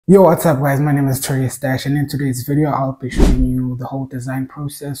Yo, what's up guys? My name is Tori Stash, and in today's video I'll be showing you the whole design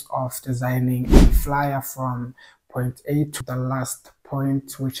process of designing a flyer from point A to the last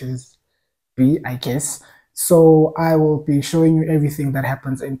point, which is B, I guess. So I will be showing you everything that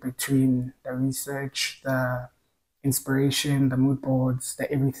happens in between: the research, the inspiration, the mood boards,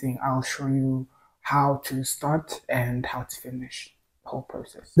 the everything. I'll show you how to start and how to finish the whole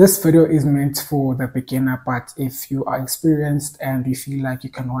process. This video is meant for the beginner, but if you are experienced and you feel like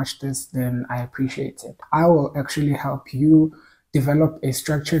you can watch this, then I appreciate it. I will actually help you develop a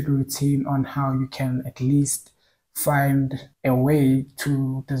structured routine on how you can at least find a way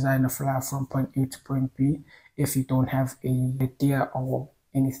to design a flyer from point A to point B if you don't have an idea or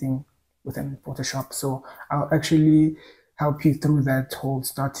anything within Photoshop. So I'll actually help you through that whole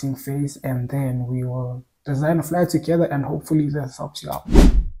starting phase, and then we will design a flyer together, and hopefully this helps you out.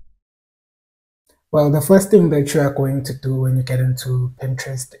 Well, the first thing that you are going to do when you get into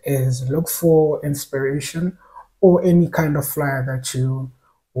Pinterest is look for inspiration or any kind of flyer that you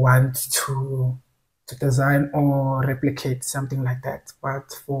want to design or replicate, something like that.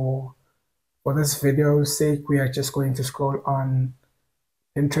 But for this video's sake, we are just going to scroll on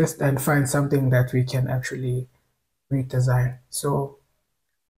Pinterest and find something that we can actually redesign. So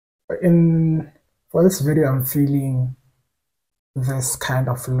for this video, I'm feeling this kind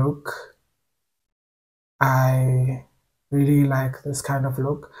of look. I really like this kind of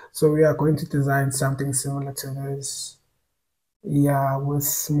look. So we are going to design something similar to this. Yeah,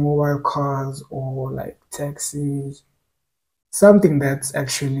 with mobile cars or like taxis, something that's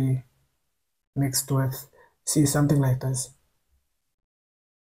actually mixed with, see, something like this.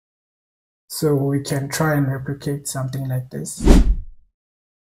 So we can try and replicate something like this.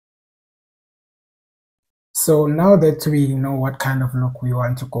 So now that we know what kind of look we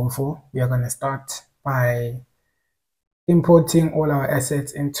want to go for, we are going to start by importing all our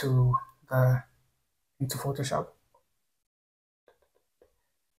assets into Photoshop.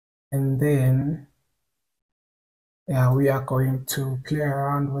 And then we are going to play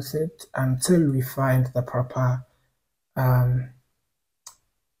around with it until we find the proper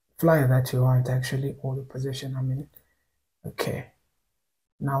flyer that you want, actually, or the position, I mean. Okay,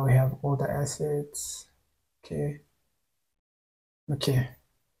 now we have all the assets. Okay.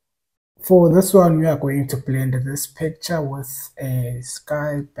 For this one, we are going to blend this picture with a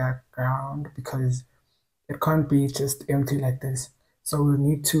sky background because it can't be just empty like this. So we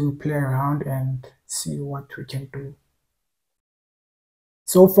need to play around and see what we can do.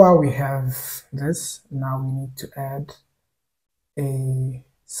 So far we have this. Now we need to add a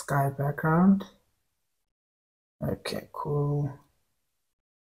sky background. Okay, cool.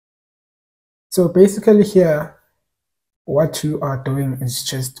 So basically here, what you are doing is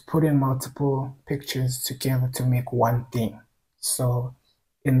just putting multiple pictures together to make one thing. So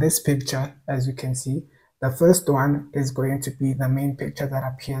in this picture, as you can see, the first one is going to be the main picture that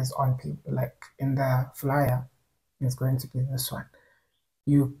appears on people, like in the flyer. Is going to be this one.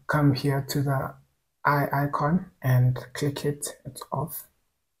 You come here to the eye icon and click it, it's off.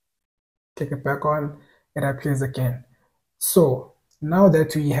 Click it back on, it appears again. So now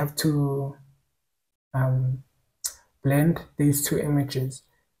that we have to blend these two images,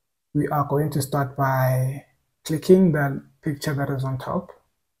 we are going to start by clicking the picture that is on top,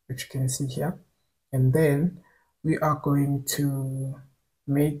 which you can see here, and then we are going to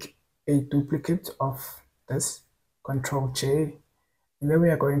make a duplicate of this, Control J, and then we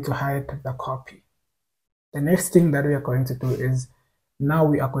are going to hide the copy. The next thing that we are going to do is, now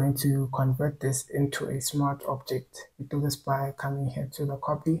we are going to convert this into a smart object. We do this by coming here to the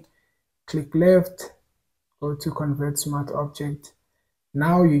copy, click left, go to convert smart object.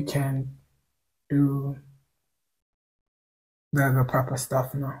 Now you can do the proper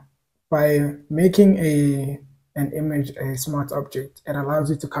stuff now. By making an image a smart object, it allows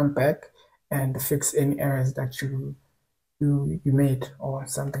you to come back and fix any errors that you made or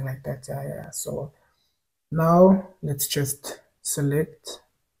something like that. Yeah. So now let's just select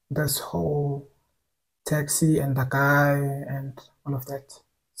this whole taxi and the guy and all of that.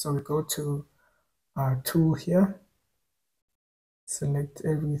 So we go to our tool here, select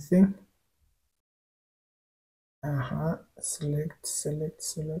everything. Select.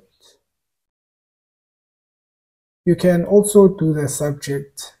 You can also do the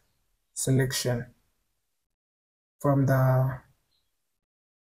subject selection from the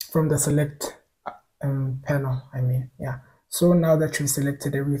select panel, I mean. Yeah. So now that you've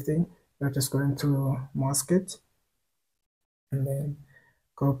selected everything, you're just going to mask it and then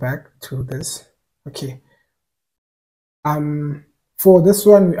go back to this. Okay. For this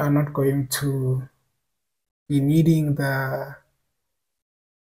one, we are not going to be needing the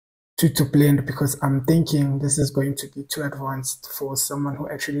to blend, because I'm thinking this is going to be too advanced for someone who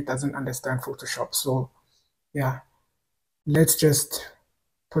actually doesn't understand Photoshop. So yeah, let's just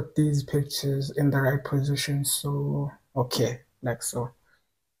put these pictures in the right position. So okay, like so.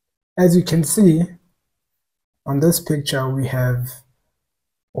 As you can see on this picture, we have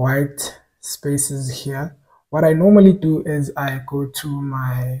white spaces here. What I normally do is I go to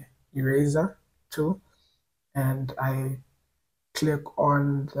my eraser tool and I click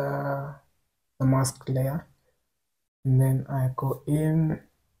on the mask layer, and then I go in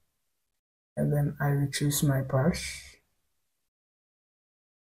and then I reduce my brush,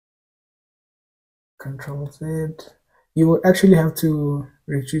 Control Z. You will actually have to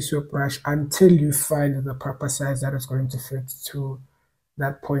reduce your brush until you find the proper size that is going to fit to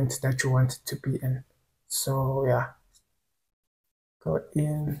that point that you want it to be in. So yeah, go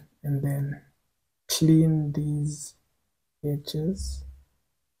in and then clean these edges,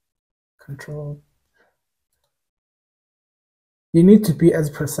 Control. You need to be as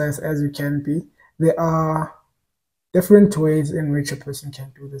precise as you can be. There are different ways in which a person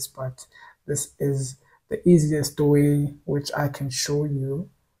can do this, but this is the easiest way which I can show you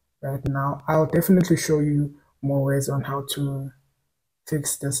right now. I'll definitely show you more ways on how to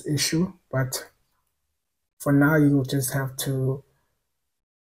fix this issue, but for now you'll just have to,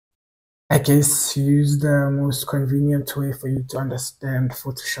 I guess, use the most convenient way for you to understand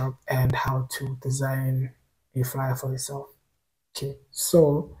Photoshop and how to design a flyer for yourself. Okay,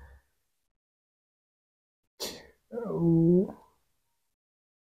 so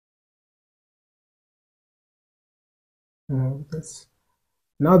move this.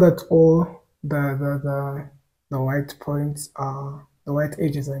 Now that all the white points are, the white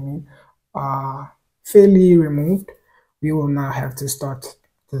edges I mean, are fairly removed, we will now have to start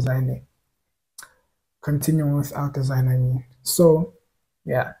designing. Continue with our design, I mean. So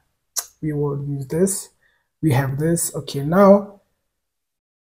yeah, we will use this. We have this. Okay, now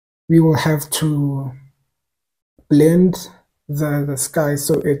we will have to blend the sky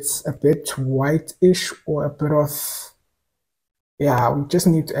so it's a bit whitish, or a bit of, yeah, we just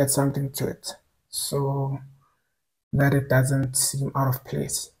need to add something to it so that it doesn't seem out of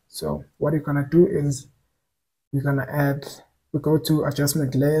place. So what you're gonna do is you're gonna add, we go to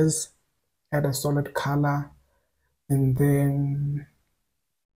adjustment layers, add a solid color, and then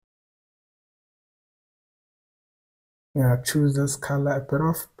yeah, choose this color, a bit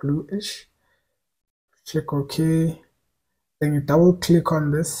of bluish. Click OK. Then you double click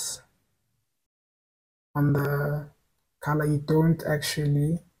on this, on the color you don't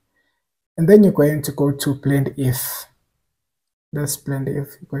actually, and then you're going to go to blend if. This blend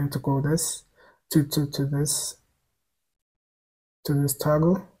if, you're going to go this to this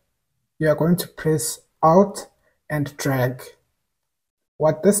toggle. You are going to press Alt and drag.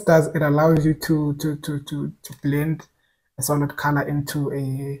 What this does, it allows you to blend a solid color into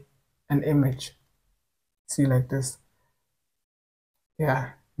an image. See, like this.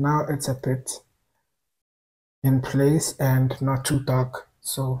 Yeah, now it's a bit in place and not too dark.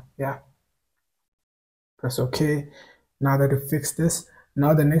 So yeah, press OK. Now that we fixed this,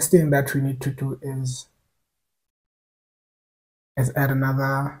 now the next thing that we need to do is add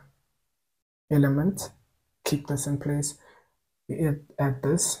another element. Keep this in place. We add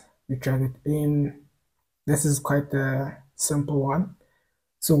this, we drag it in. This is quite a simple one.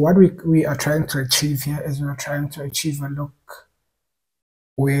 So what we are trying to achieve here is we are trying to achieve a look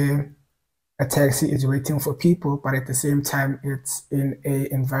where a taxi is waiting for people, but at the same time it's in an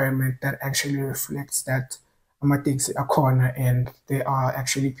environment that actually reflects that amateksi a corner and there are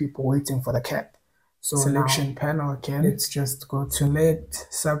actually people waiting for the cab. So selection panel again, let's just go to select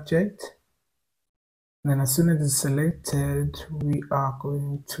subject. And then as soon as it's selected, we are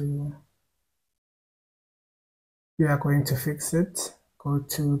going to fix it. Go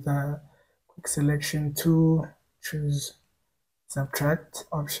to the quick selection tool, choose subtract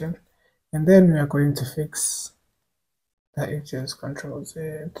option, and then we are going to fix the edges, Control Z.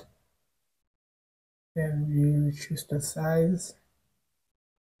 Then we choose the size,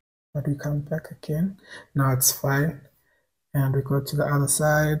 but we come back again. Now it's fine. And we go to the other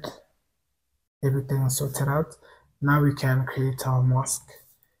side. Everything is sorted out. Now we can create our mask.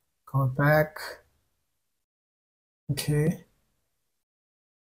 Go back. Okay.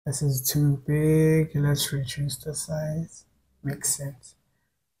 This is too big. Let's reduce the size. Makes sense.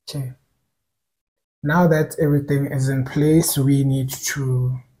 Okay. Now that everything is in place, we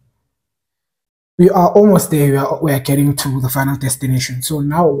are almost there. We are getting to the final destination. So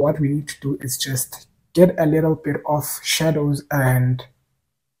now what we need to do is just get a little bit of shadows and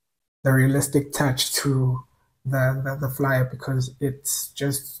the realistic touch to the flyer because it's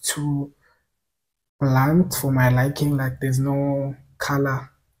just too blunt for my liking. Like there's no color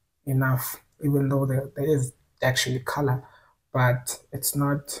enough, even though there is actually color, but it's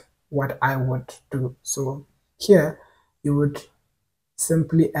not what I would do. So here you would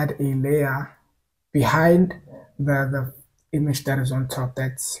simply add a layer behind the image that is on top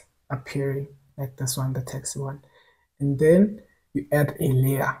that's appearing, like this one, the text one. And then you add a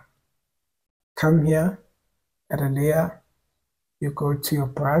layer. Come here, add a layer, you go to your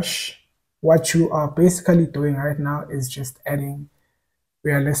brush. What you are basically doing right now is just adding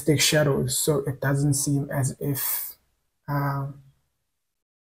realistic shadows so it doesn't seem as if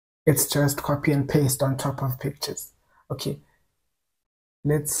it's just copy and paste on top of pictures. Okay,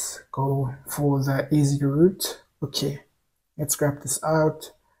 let's go for the easy route. Okay, let's grab this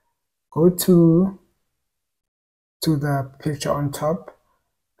out, go to the picture on top,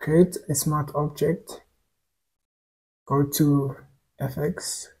 create a smart object, go to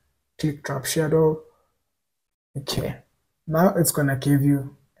FX, click drop shadow. Okay, now it's gonna give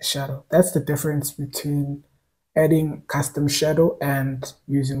you a shadow. That's the difference between adding custom shadow and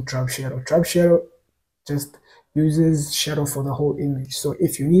using drop shadow. Drop shadow just uses shadow for the whole image. So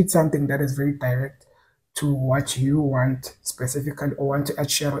if you need something that is very direct to what you want specifically, or want to add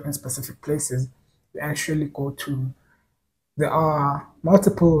shadow in specific places, you actually go to, there are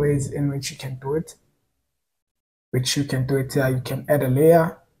multiple ways in which you can do it. Here. You can add a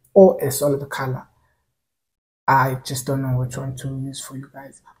layer or a solid color. I just don't know which one to use for you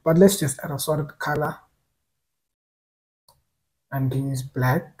guys, but let's just add a solid color and use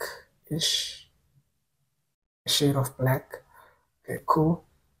black-ish, shade of black. Okay, cool.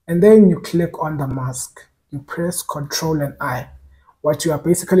 And then you click on the mask. You press Ctrl and I. What you are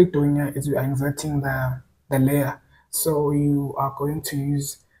basically doing here is you are inverting the layer. So you are going to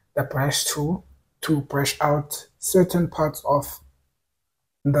use the brush tool to brush out certain parts of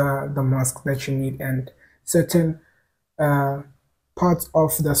the mask that you need, and certain parts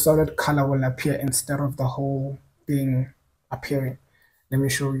of the solid color will appear instead of the whole thing appearing. Let me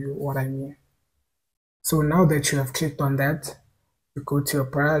show you what I mean. So now that you have clicked on that, you go to your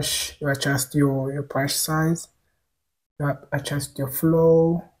brush, you adjust your brush size, you adjust your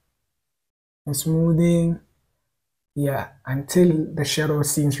flow, your smoothing, yeah, until the shadow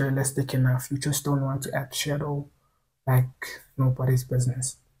seems realistic enough. You just don't want to add shadow like nobody's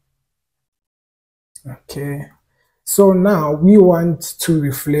business. Okay, so now we want to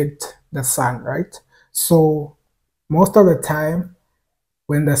reflect the sun, right? So most of the time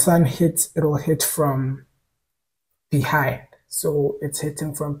when the sun hits, it will hit from behind. So it's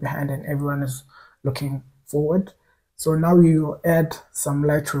hitting from behind and everyone is looking forward. So now you add some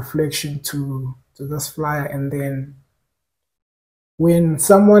light reflection to this flyer, and then when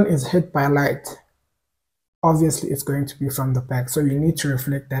someone is hit by light, obviously it's going to be from the back. So you need to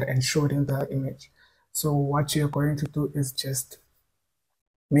reflect that and show it in the image. So what you're going to do is just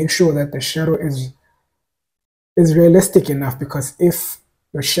make sure that the shadow is realistic enough, because if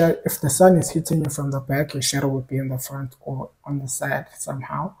the sun is hitting you from the back, your shadow will be in the front or on the side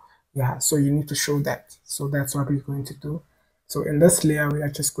somehow. Yeah, so you need to show that. So that's what we're going to do. So in this layer, we are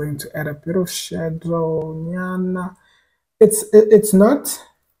just going to add a bit of shadow. It's not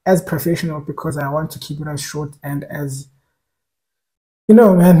as professional because I want to keep it as short and as, you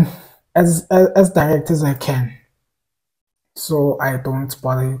know, man, as direct as I can, so I don't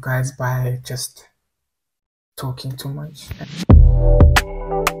bother you guys by just talking too much.